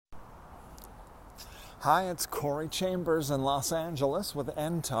Hi, it's Corey Chambers in Los Angeles with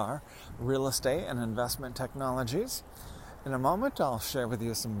NTAR, Real Estate and Investment Technologies. In a moment, I'll share with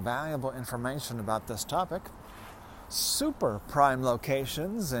you some valuable information about this topic. Super prime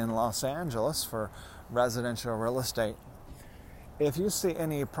locations in Los Angeles for residential real estate. If you see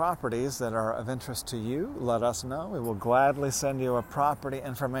any properties that are of interest to you, let us know. We will gladly send you a property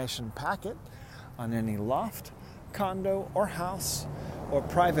information packet on any loft, condo, or house, or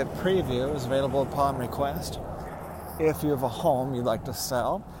private preview is available upon request. If you have a home you'd like to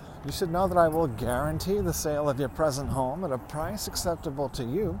sell, you should know that I will guarantee the sale of your present home at a price acceptable to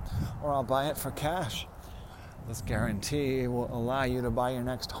you, or I'll buy it for cash. This guarantee will allow you to buy your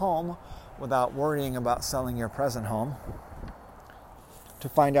next home without worrying about selling your present home. To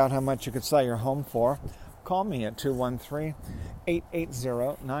find out how much you could sell your home for, call me at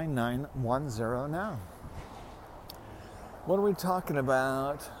 213-880-9910 now. What are we talking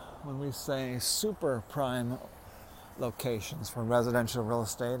about when we say super prime locations for residential real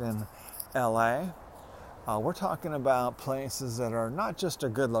estate in LA? We're talking about places that are not just a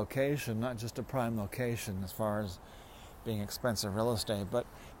good location, not just a prime location as far as being expensive real estate, but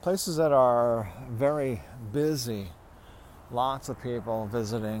places that are very busy, lots of people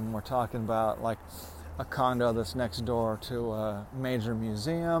visiting. We're talking about like a condo that's next door to a major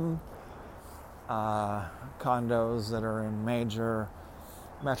museum, condos that are in major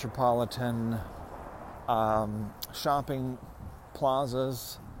metropolitan shopping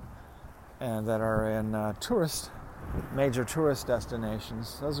plazas and that are in major tourist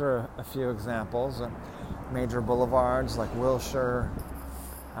destinations. Those are a few examples. Major boulevards like Wilshire,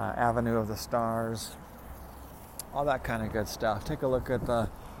 Avenue of the Stars, all that kind of good stuff. Take a look at the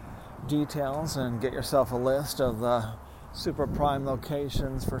details and get yourself a list of the super prime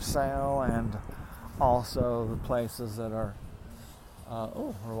locations for sale, and also the places that are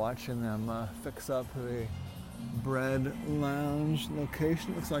we're watching them fix up the Bread Lounge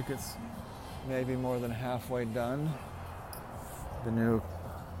location. Looks like it's maybe more than halfway done. The new,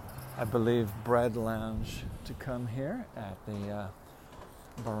 I believe, Bread Lounge to come here at the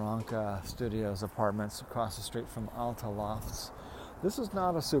Barranca Studios Apartments across the street from Alta Lofts. This is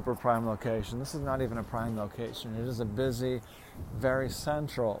not a super prime location. This is not even a prime location. It is a busy, very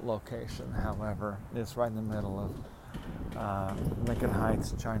central location. However, it's right in the middle of Lincoln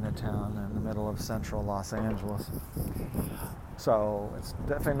Heights, Chinatown, in the middle of central Los Angeles. So it's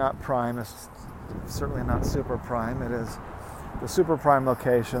definitely not prime. It's certainly not super prime. It is the super prime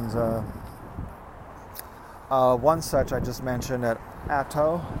locations. One such I just mentioned at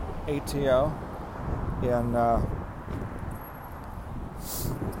ATO, ATO, in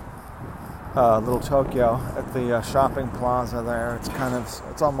Little Tokyo, at the shopping plaza there. It's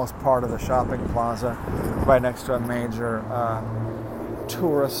almost part of the shopping plaza, right next to a major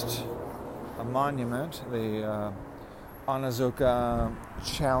tourist monument, the Onizuka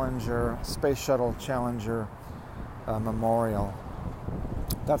Challenger, Space Shuttle Challenger Memorial.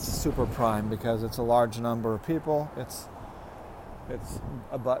 That's super prime because it's a large number of people. It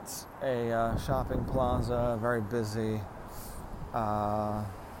abuts a shopping plaza, very busy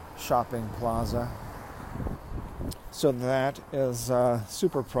shopping plaza. So that is a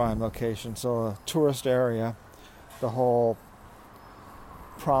super prime location. So a tourist area, the whole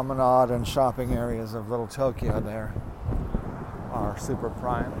promenade and shopping areas of Little Tokyo there are super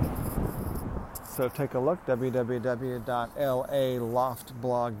prime. So take a look,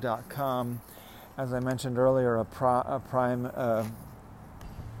 www.laloftblog.com. As I mentioned earlier, a prime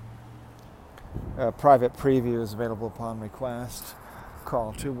private preview is available upon request.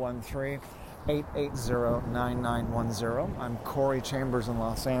 Call 213-880-9910. I'm Corey Chambers in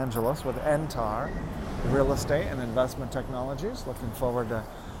Los Angeles with NTAR, Real Estate and Investment Technologies. Looking forward to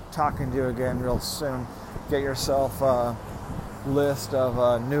talking to you again real soon. Get yourself a list of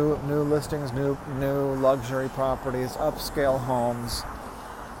new listings, new luxury properties, upscale homes,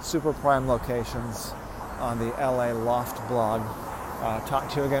 super prime locations on the LA Loft blog. Talk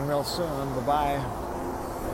to you again real soon. Bye-bye.